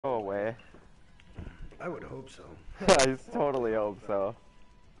Go away. I would hope so. I totally hope so.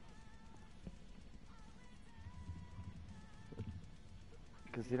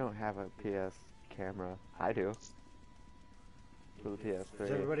 Because you don't have a PS camera. I do. For the PS3.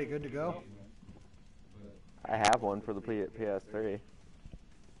 Is everybody good to go? I have one for the PS3.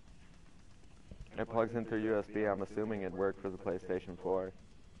 It plugs in through USB. I'm assuming it'd work for the PlayStation 4.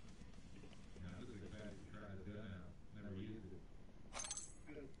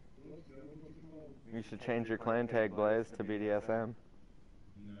 You should change your clan tag, Blaze, to BDSM. No,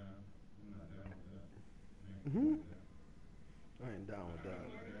 I'm not down with that. Mm-hmm. I ain't down with that.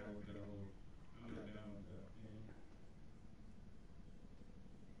 I'm not down with that.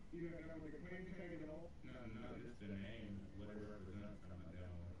 You not down with the clan tag at all? No, just the name, what it represents, I'm not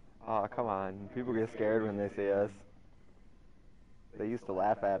down with. Oh, come on. People get scared when they see us. They used to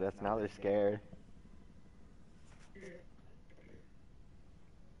laugh at us, now they're scared.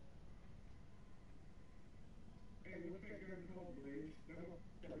 Hey, what's that gun called, Blaze? That was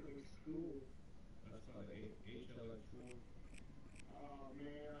school. That's called HLX4. Oh,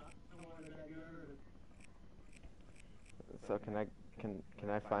 man, I wanted that gun. So can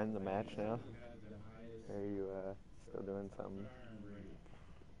I find the match now? Or are you still doing something?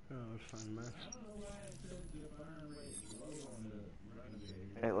 Oh, it's fine, man.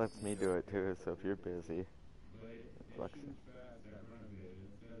 It lets me do it too, so if you're busy. Flex it.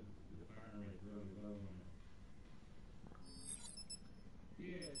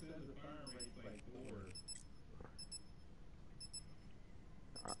 Yeah, it says the firing rate's like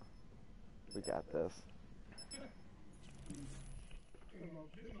 4. We got this.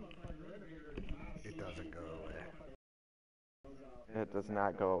 It doesn't go away. It does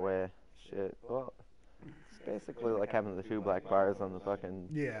not go away. Shit. Well, it's basically like having the 2 black bars on the fucking...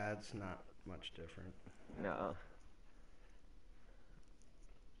 Yeah, it's not much different. No.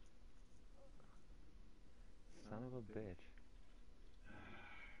 Son of a bitch.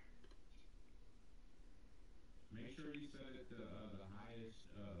 Make sure you set it to the highest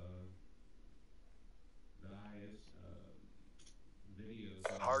videos.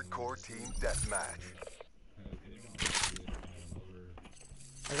 Hardcore team deathmatch.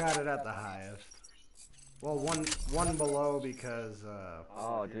 I got it at the highest. Well, one below because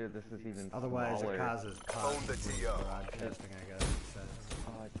Oh, dude, this is even otherwise smaller. it causes Own the TO. broadcasting, I guess. It says.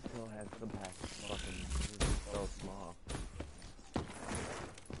 Oh, it still has the back. Fucking, this is so small.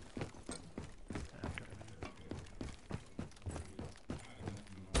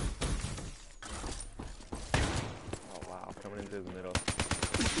 Oh wow, coming in through the middle.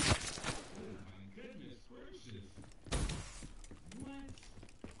 Goodness gracious. What?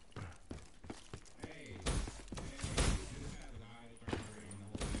 Hey, this has an high frame rate in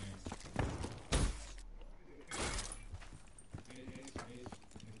the whole game.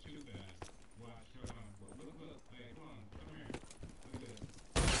 It's too fast. Watch, come on. Look, hey, come on, come here. Look at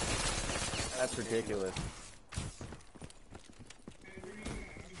this. That's ridiculous.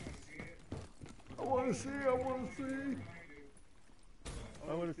 I want to see. I want to see.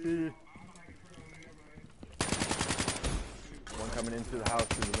 I want to see. One coming into the house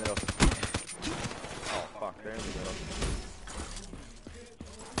through the middle. Oh fuck, they're in the middle.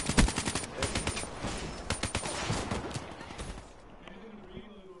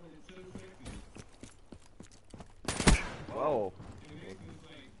 Whoa.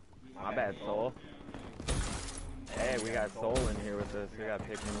 My bad, Soul. Hey, we got Soul in here with us. We gotta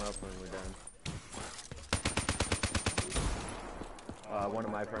pick him up when we're done. One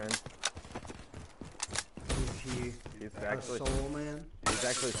of my friends. Is he He's a actually soul man? he's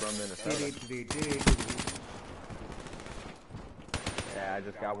actually from Minnesota. Yeah, I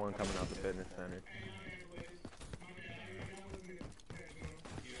just got one coming out the fitness center.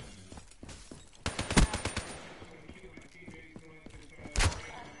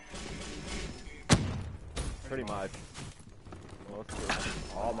 Pretty much.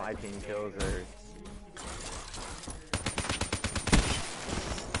 All my team kills are...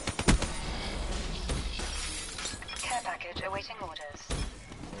 Care package awaiting orders.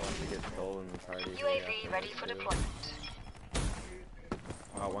 Once we get stolen, the party. UAV ready for deployment.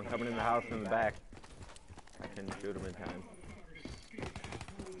 One coming in the house in the back. I can shoot him in time.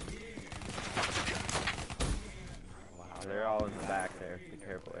 Wow, they're all in the back there. Be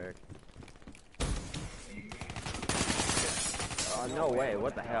careful, Eric. Oh, no way.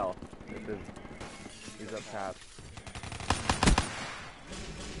 What the hell? He's up top.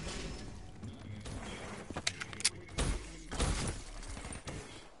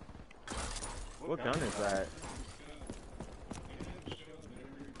 What gun is that?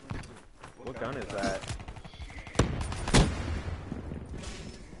 What gun is that?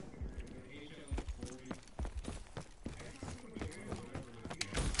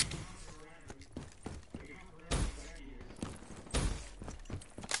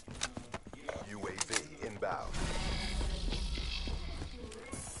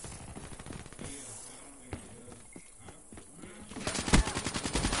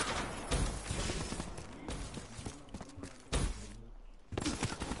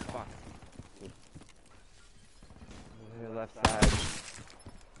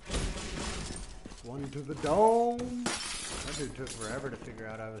 One to the dome. That dude took forever to figure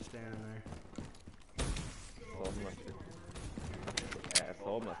out I was standing there.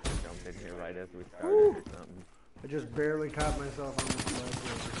 Soul must have jumped in here right as we started or something. I just barely caught myself on this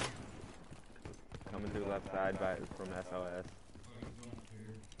ledge. Coming through left side from SOS.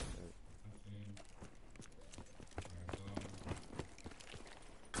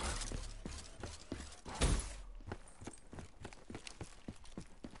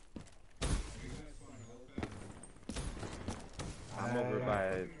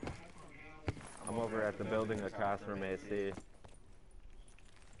 I'm over at the building across from AC.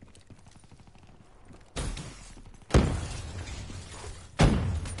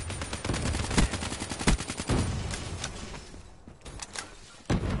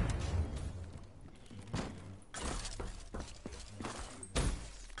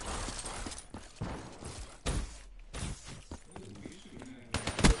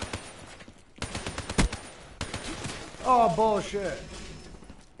 Oh, bullshit.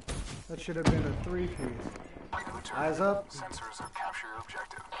 That should have been a 3-piece. Eyes up. Sensors have captured your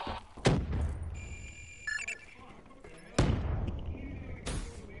objective.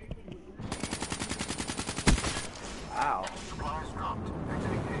 Wow. Supplies dropped.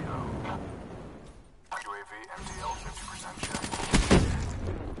 Exiting AO. UAV MTL 50%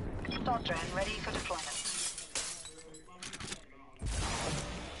 check. Dog drone ready for deployment.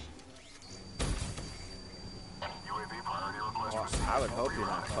 UAV priority request received. I would hope you're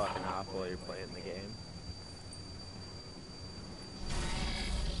not fucking off while you're playing the game.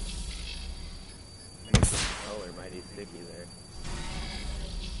 I think the controller might be sticky there.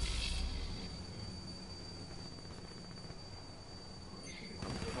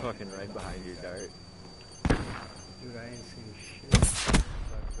 I'm fucking right behind you, Dart. Dude, I ain't seen shit.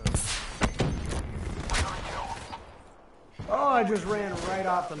 Oh, I just ran right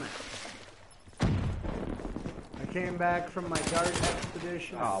off the map. I came back from my Dart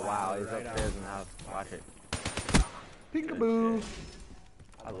expedition. Oh wow, he's right upstairs in the house. Watch it. Peekaboo.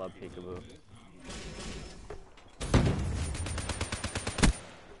 I love peekaboo.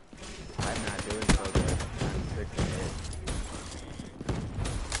 I'm not doing so good. I'm 6 and 8.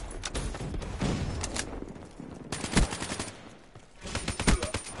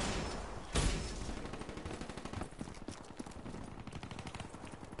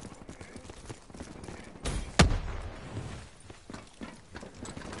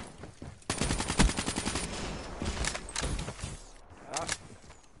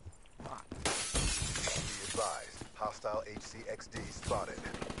 Hostile HCXD spotted.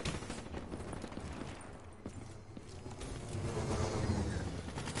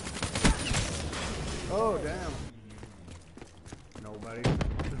 Oh, damn. Nobody.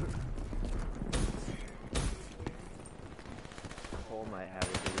 Cole might have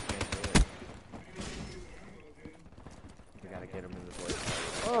it, but we can't do it. We gotta get him in the voice.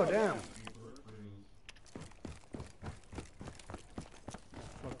 Oh, damn.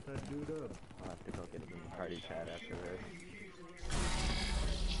 Fuck that dude up. I'll have to go get him in the party chat after this.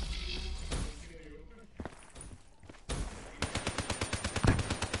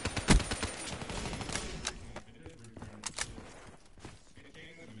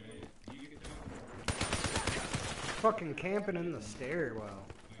 Fucking camping in the stairwell.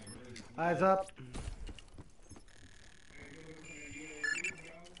 Eyes up.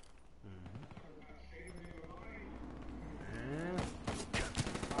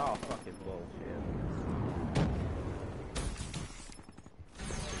 Oh, fucking bullshit.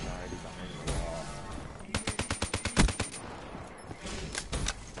 He's already behind the wall.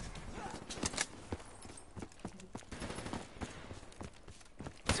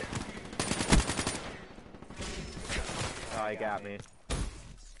 Oh, he got me.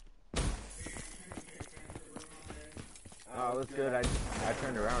 Oh, it was good. I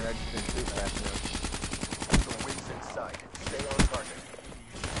turned around. I just didn't shoot fast enough. The wind's in sight. Stay on target.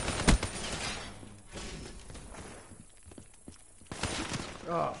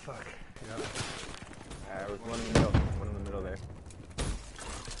 Oh, fuck. Yep. There was one in the middle. One in the middle there.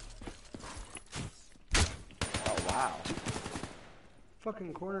 Oh, wow.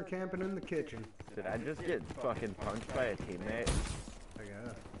 Fucking corner camping in the kitchen. Did I just get fucking punched by a teammate? I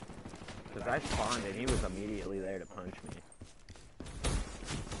guess. Because I spawned and he was immediately there to punch me.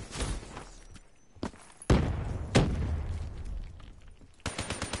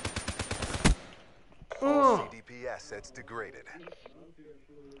 All CDP assets degraded.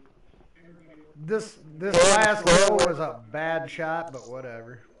 This last row was a bad shot, but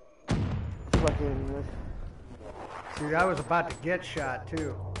whatever. Fucking. Dude, I was about to get shot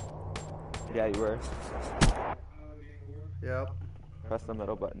too. Yeah, you were. Yep. Press the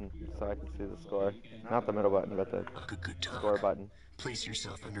middle button so I can see the score. Not the middle button, but the Good talk. score button. Place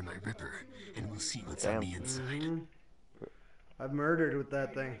yourself under my ripper, and we'll see what's Damn. on the inside. I've murdered with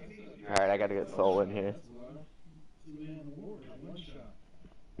that thing. Alright, I gotta get Soul in here.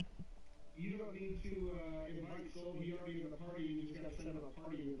 You don't need to invite Soul. He already in the party. You just gotta send him a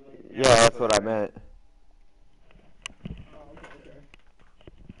party invite. Yeah, that's what I meant. Oh, okay.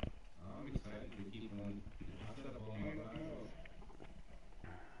 I'm excited to keep on. I set up all my files.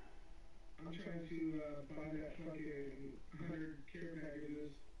 I'm trying to buy that fucking 100 care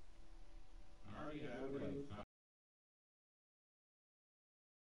packages. I already have like.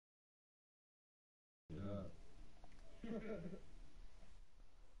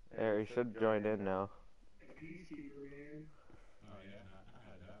 There, he should join in now. Peacekeeper, man. Oh yeah, I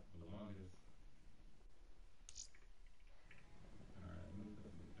had that for the longest. Alright, let me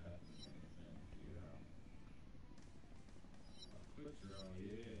put some patches in this thing. Yeah. Quick draw,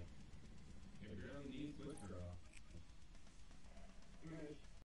 yeah. Your girl needs quick draw. Nice.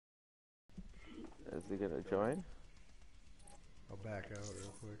 Is he gonna join? I'll back out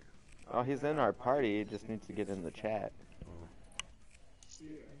real quick. Oh, he's in our party. He just needs to get in the chat. Yeah.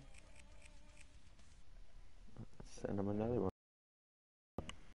 Send him another one.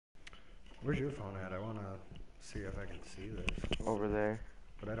 Where's your phone at? I want to see if I can see this. Over there.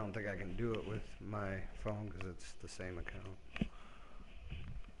 But I don't think I can do it with my phone because it's the same account.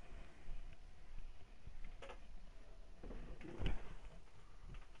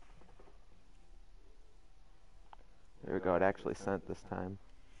 There we go. It actually sent this time.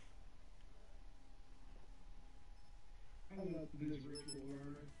 I love this ritual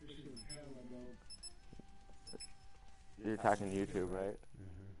learner. This is hella dope. You're talking YouTube, right?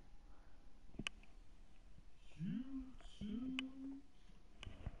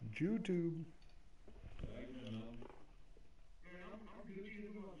 YouTube. Man, I'm Gucci as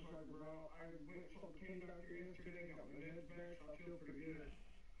a motherfucker, bro. I went to the pain doctor yesterday, got my head back, so I feel pretty good.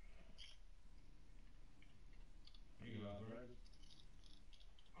 You lost, right?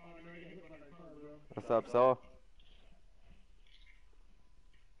 Oh, no, I got hit by that car, bro. What's up, Soul?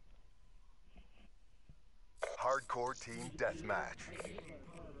 Hardcore team deathmatch.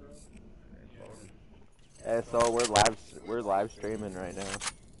 Hey, Soul, we're live streaming right now.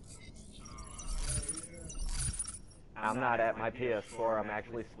 I'm not at my PS4. I'm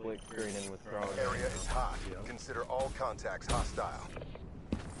actually split screening with Chrome. Area is hot. Consider all contacts hostile.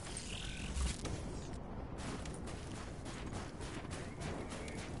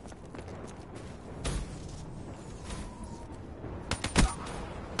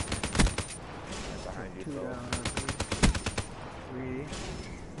 Behind you, Two Soul. down, I think. 3.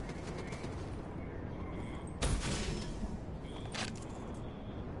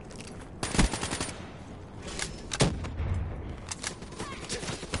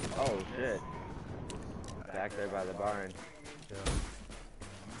 Oh shit! Back there by the barn. Yeah.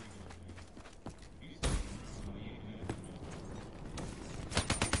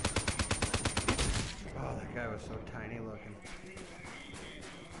 Oh, that guy was so tiny looking.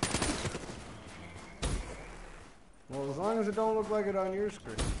 Well, as long as it don't look like it on your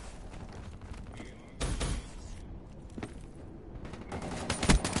screen.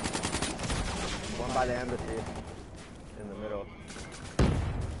 One by the embassy. In the middle.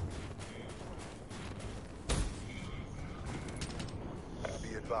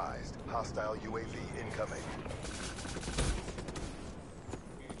 Be advised, hostile UAV incoming.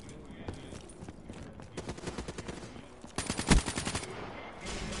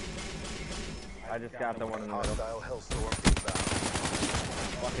 I just got the one in the middle. Hostile Hellstorm inbound.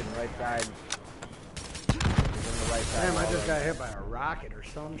 Fucking right side. He's in the right side. Damn, I wall just right. got hit by a rocket or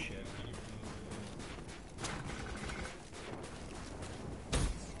some shit.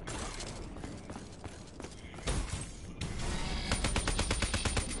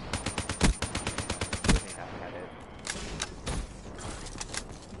 I think I had it.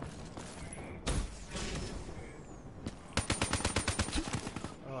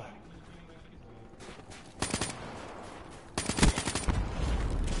 Ugh.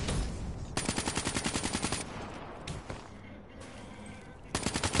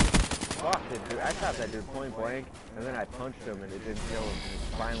 Fuck it, dude. I shot that dude point blank, and then I punched him, and it didn't kill him. It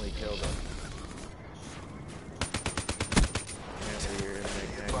finally killed him. Apparently you're in the Be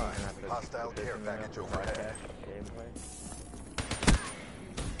next advised, and hostile care package overhead. Gameplay.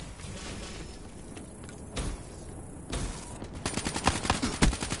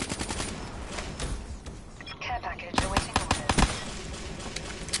 Care package awaiting orders.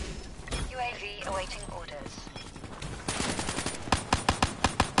 UAV awaiting orders.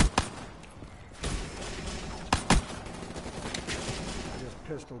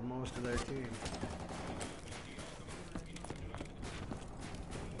 pistoled most of their team.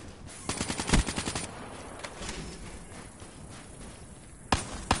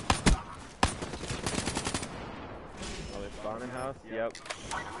 Oh, they spawn in house? Yep.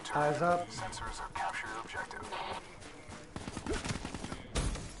 Eyes up. Sensors have captured objective.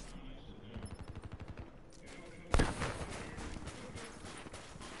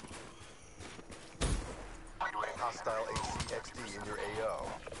 Hostile HCXD in your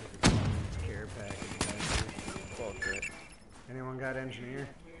AO. Care package. Bullshit. Anyone got engineer?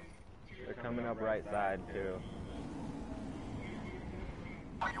 They're coming up right side, too.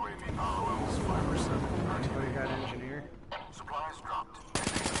 UAV power levels 5%. Anybody got engineer? Supplies dropped.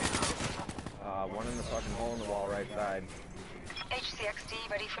 One in the fucking hole in the wall right side. HCXD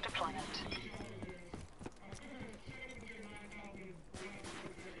ready for deployment.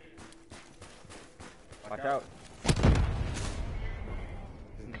 Watch out.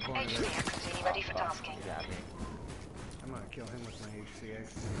 In the corner there. HCXD ready for tasking. He got me. I'm gonna kill him with my HCX.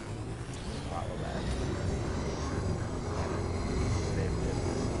 Follow that. Saved it.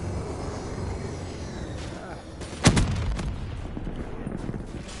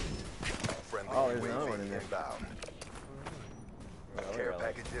 Friendly Oh, there's another UAV one in there. inbound. Oh, Care really?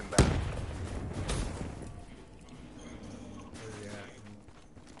 package inbound. Where you at?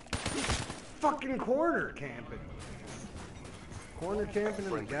 Fucking corner camping. Corner camping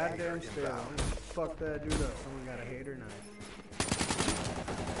in the goddamn stairwell. I'm gonna fuck that dude up. Someone got a hater knife.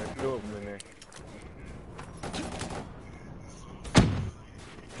 There's two of them in there.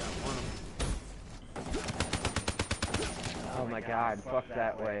 Got one of Oh my god, fuck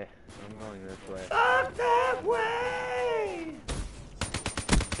that way. I'm going this way. Fuck that way!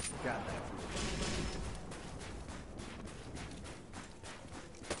 Got that.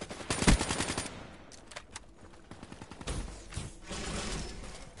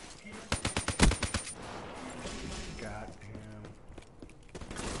 Got him.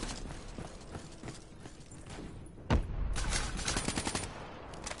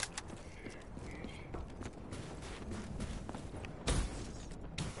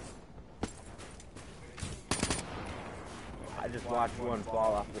 I just watched one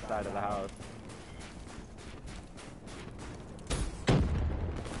fall off the side of the house.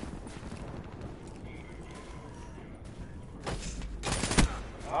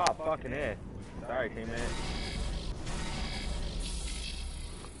 Oh, fucking A. Sorry, teammate.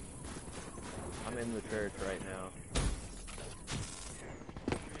 I'm in the church right now.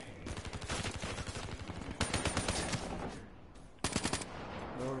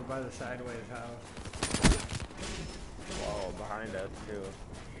 Over by the sideways house. Whoa, behind us too.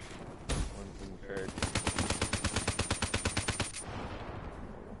 One's in the church.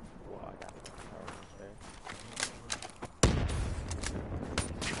 Whoa, I got there.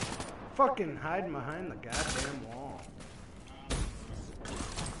 Fucking hiding behind the goddamn wall.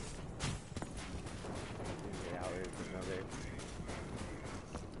 Yeah, there's another.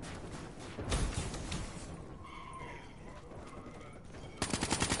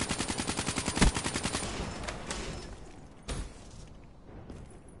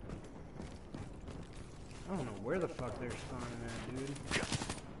 I don't know where the fuck they're spawning at, dude.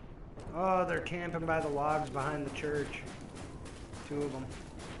 Oh, they're camping by the logs behind the church. Two of them.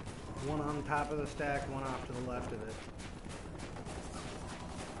 One on top of the stack, one off to the left of it.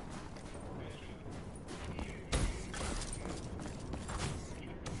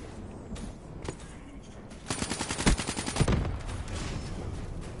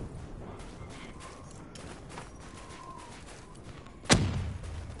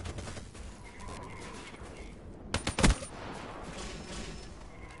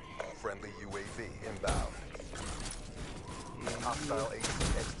 Friendly UAV inbound. Hostile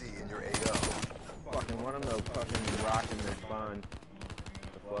HCXD in your AO. Fucking one of those fucking rocking their spawn.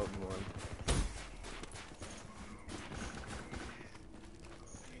 The floating one.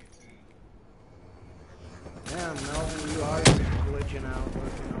 Damn, Melvin, you are glitching out,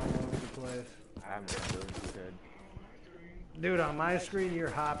 looking all over the place. I'm not doing too good. Dude, on my screen, you're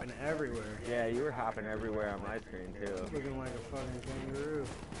hopping everywhere. Yeah, you were hopping everywhere on my screen too. Looking like a fucking kangaroo.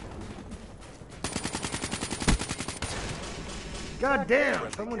 God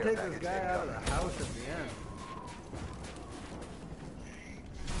damn! Someone take this guy out of the house at the end.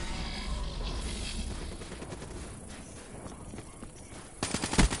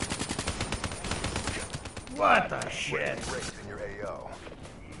 What the shit? Race in your AO.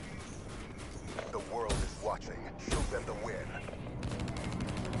 The world is watching. Show them the win.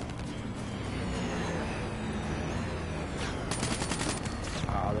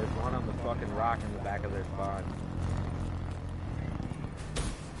 Oh, there's one on the fucking rock in the back of their spawn.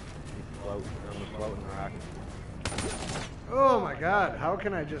 floating rock. Oh my god, how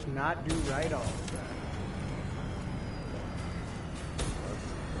can I just not do right all the time?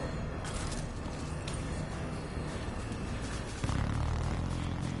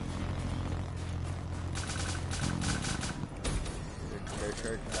 Their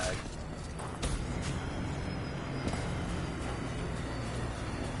church bag.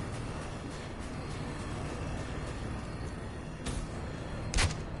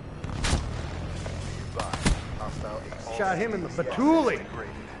 Shot him in the patoolie.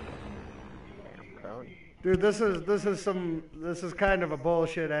 Dude, this is kind of a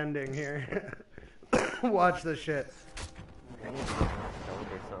bullshit ending here. Watch this shit. Or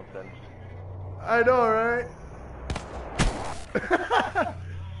something. I know, right?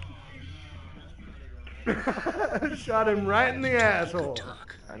 Shot him right in the asshole.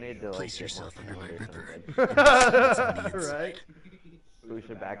 Talk. I need to like Place get yourself more under my stoned or ripper. something. Right? We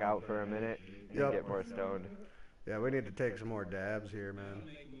should back out for a minute and Yep. get more stoned. Yeah, we need to take some more dabs here, man.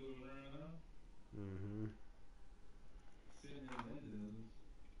 Mm-hmm.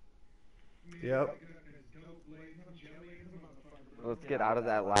 Yep. Let's get out of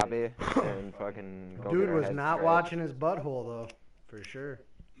that lobby and fucking go. Dude get our was heads not straight. watching his butthole though, for sure.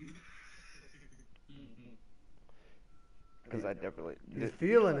 Because I definitely He's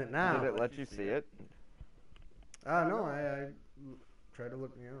feeling it now. Did it let you see it? No, I tried to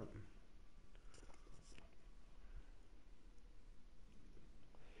look me up.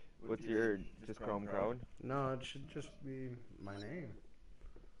 What's your just chromecrone? No, it should just be my name.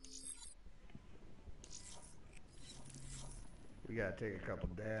 We gotta take a couple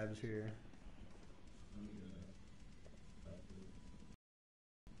dabs here.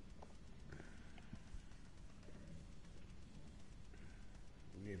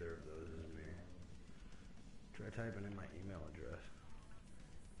 Neither of those is me. Try typing in my email address.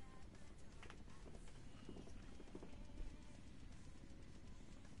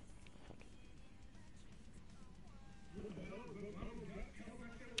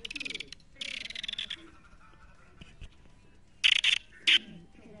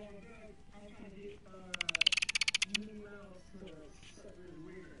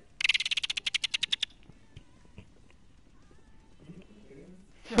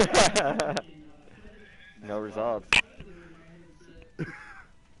 No results.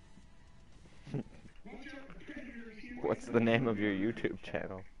 What's the name of your YouTube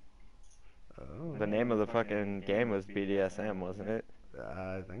channel? Oh, The name of the fucking game was BDSM, wasn't it?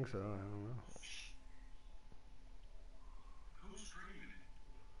 I think so. I don't know.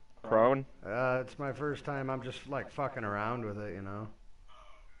 Crone? It's my first time. I'm just like fucking around with it, you know.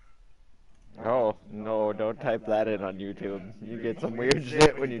 Oh, no, don't type that in on YouTube. You get some weird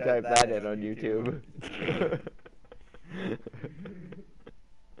shit when you type that in on YouTube.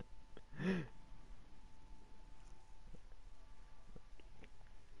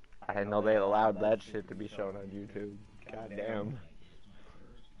 I didn't know they allowed that shit to be shown on YouTube. God damn.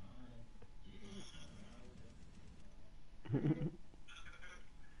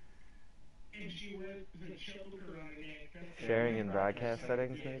 Sharing in broadcast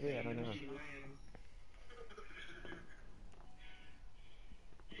settings, maybe? I don't know.